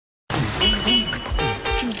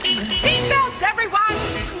Seatbelts, everyone!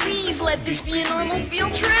 Please let this be a normal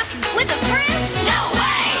field trip. With a friend? No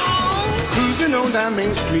way! Cruising on down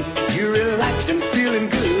Main Street, you're relaxed and feeling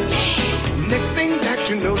good. Next thing that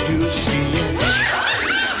you know, you're seeing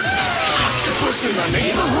octopus in the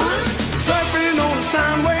neighborhood, surfing on a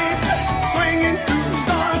sine wave, swinging through the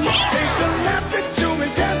stars. Take a left at Joe and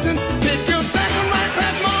Teston, pick your second right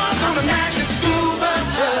past Mars on the magic scuba,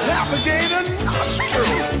 alligator nostril.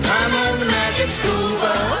 I'm on the magic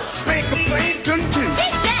scuba, spank a plankton too.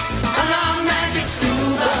 I'm magic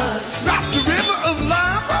scuba, stop the river of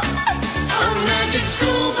lava. I'm magic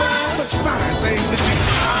scuba, such a fine thing to do.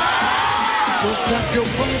 So strap your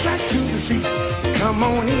bones right to the seat. Come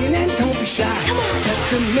on in and don't be shy. Just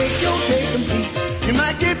to make your day complete. You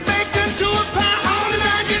might get baked into a pie on the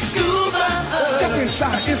magic scuba. Step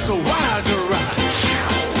inside, it's a wild ride.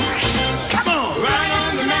 Come on, ride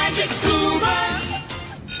on the magic scuba.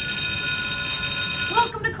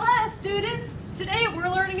 Welcome to class, students. Today we're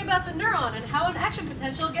learning about the neuron and how an action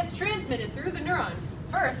potential gets transmitted through the neuron.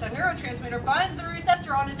 First, a neurotransmitter binds the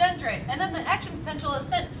receptor on a dendrite, and then the action potential is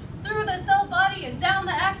sent through the cell body and down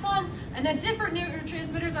the axon, and then different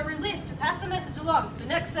neurotransmitters are released to pass the message along to the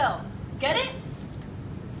next cell. Get it?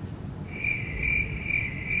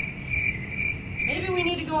 Maybe we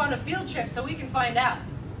need to go on a field trip so we can find out.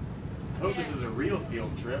 I hope this is a real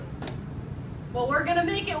field trip. Well, we're gonna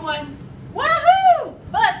make it one. Wahoo!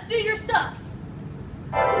 Bus, do your stuff.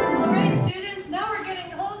 Alright, students, now we're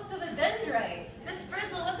getting close to the dendrite. Miss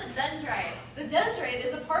Frizzle, what's a dendrite? The dendrite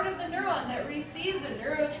is a part of the neuron that receives a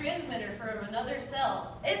neurotransmitter from another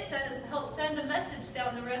cell. It helps send a message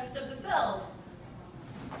down the rest of the cell.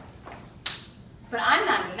 But I'm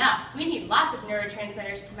not enough. We need lots of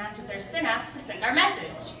neurotransmitters to match with their synapse to send our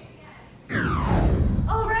message.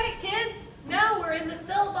 Alright, kids, now we're in the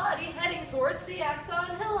cell body heading towards the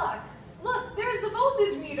axon hillock. Look, there's the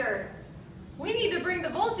voltage meter. We need to bring the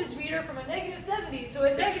voltage meter from a -70 to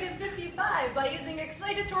a -55 by using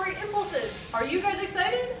excitatory impulses. Are you guys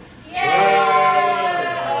excited?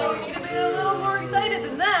 Yeah! We need to be a little more excited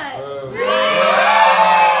than that.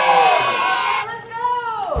 Let's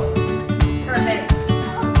go! Perfect.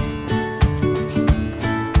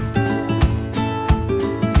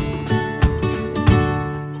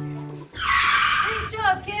 Great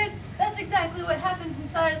job, kids! That's exactly what happens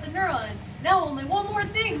inside of the neuron. Now only one more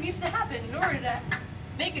thing needs to happen in order to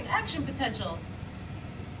make an action potential.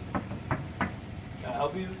 Can I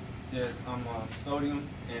help you? Yes, I'm Sodium,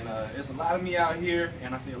 and there's a lot of me out here,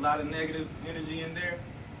 and I see a lot of negative energy in there.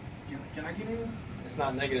 Can I get in? It's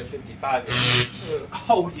not -55.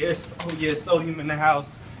 Oh yes, Sodium in the house.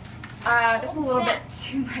 There's a little bit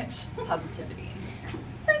too much positivity in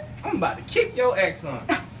here. I'm about to kick your axon.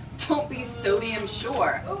 Don't be Sodium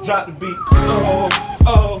sure. Drop the beat.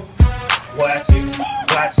 Oh. Watch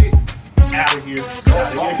it. Out of here.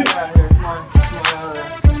 Come on, out of here.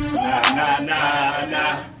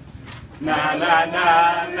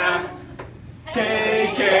 Nah.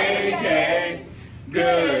 KKK.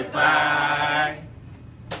 Goodbye.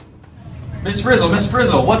 Miss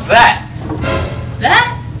Frizzle, what's that? That?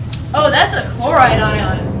 Oh, that's a chloride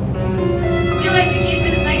ion. We like to keep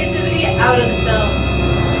this negativity out of the cell.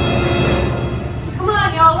 Come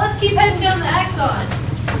on, y'all, let's keep heading down the axon.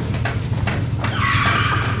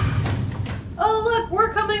 Oh, look,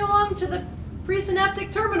 we're coming along to the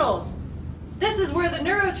presynaptic terminal. This is where the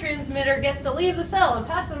neurotransmitter gets to leave the cell and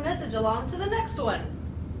pass a message along to the next one.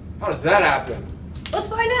 How does that happen? Let's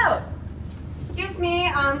find out. Excuse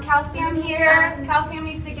me, calcium here. Calcium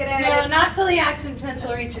needs to get in. No, not till the action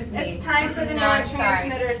potential reaches me. It's time for the No, I'm sorry.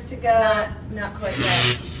 neurotransmitters to go. Not quite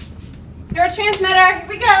yet. Neurotransmitter, here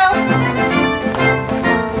we go.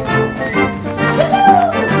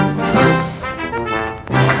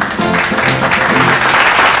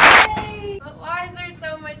 But why is there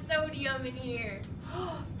so much sodium in here?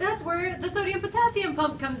 That's where the sodium-potassium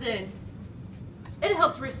pump comes in. It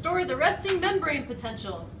helps restore the resting membrane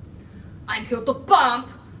potential. I'm here to pump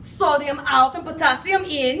sodium out and potassium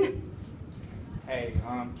in. Hey,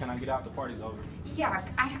 can I get out? The party's over. Yeah,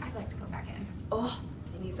 I'd like to go back in. Oh,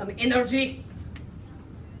 I need some energy.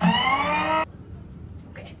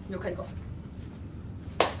 Okay, you can go.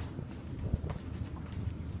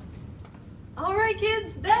 All right,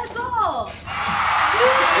 kids, that's all.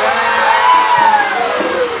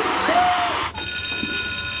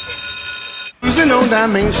 Cruising on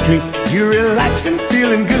down Main Street, you're relaxed and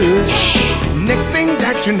feeling good. Next thing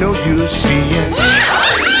that you know, you're seeing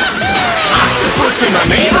octopus in the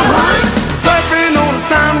neighborhood, surfing on a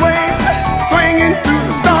sine wave, swinging through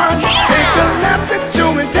the stars. Take a left at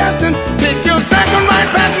Joe and Teston, pick your second right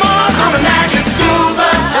past Mars on the magic scuba,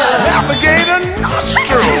 alligator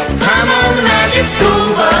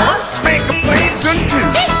School bus. Make a plankton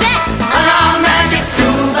too.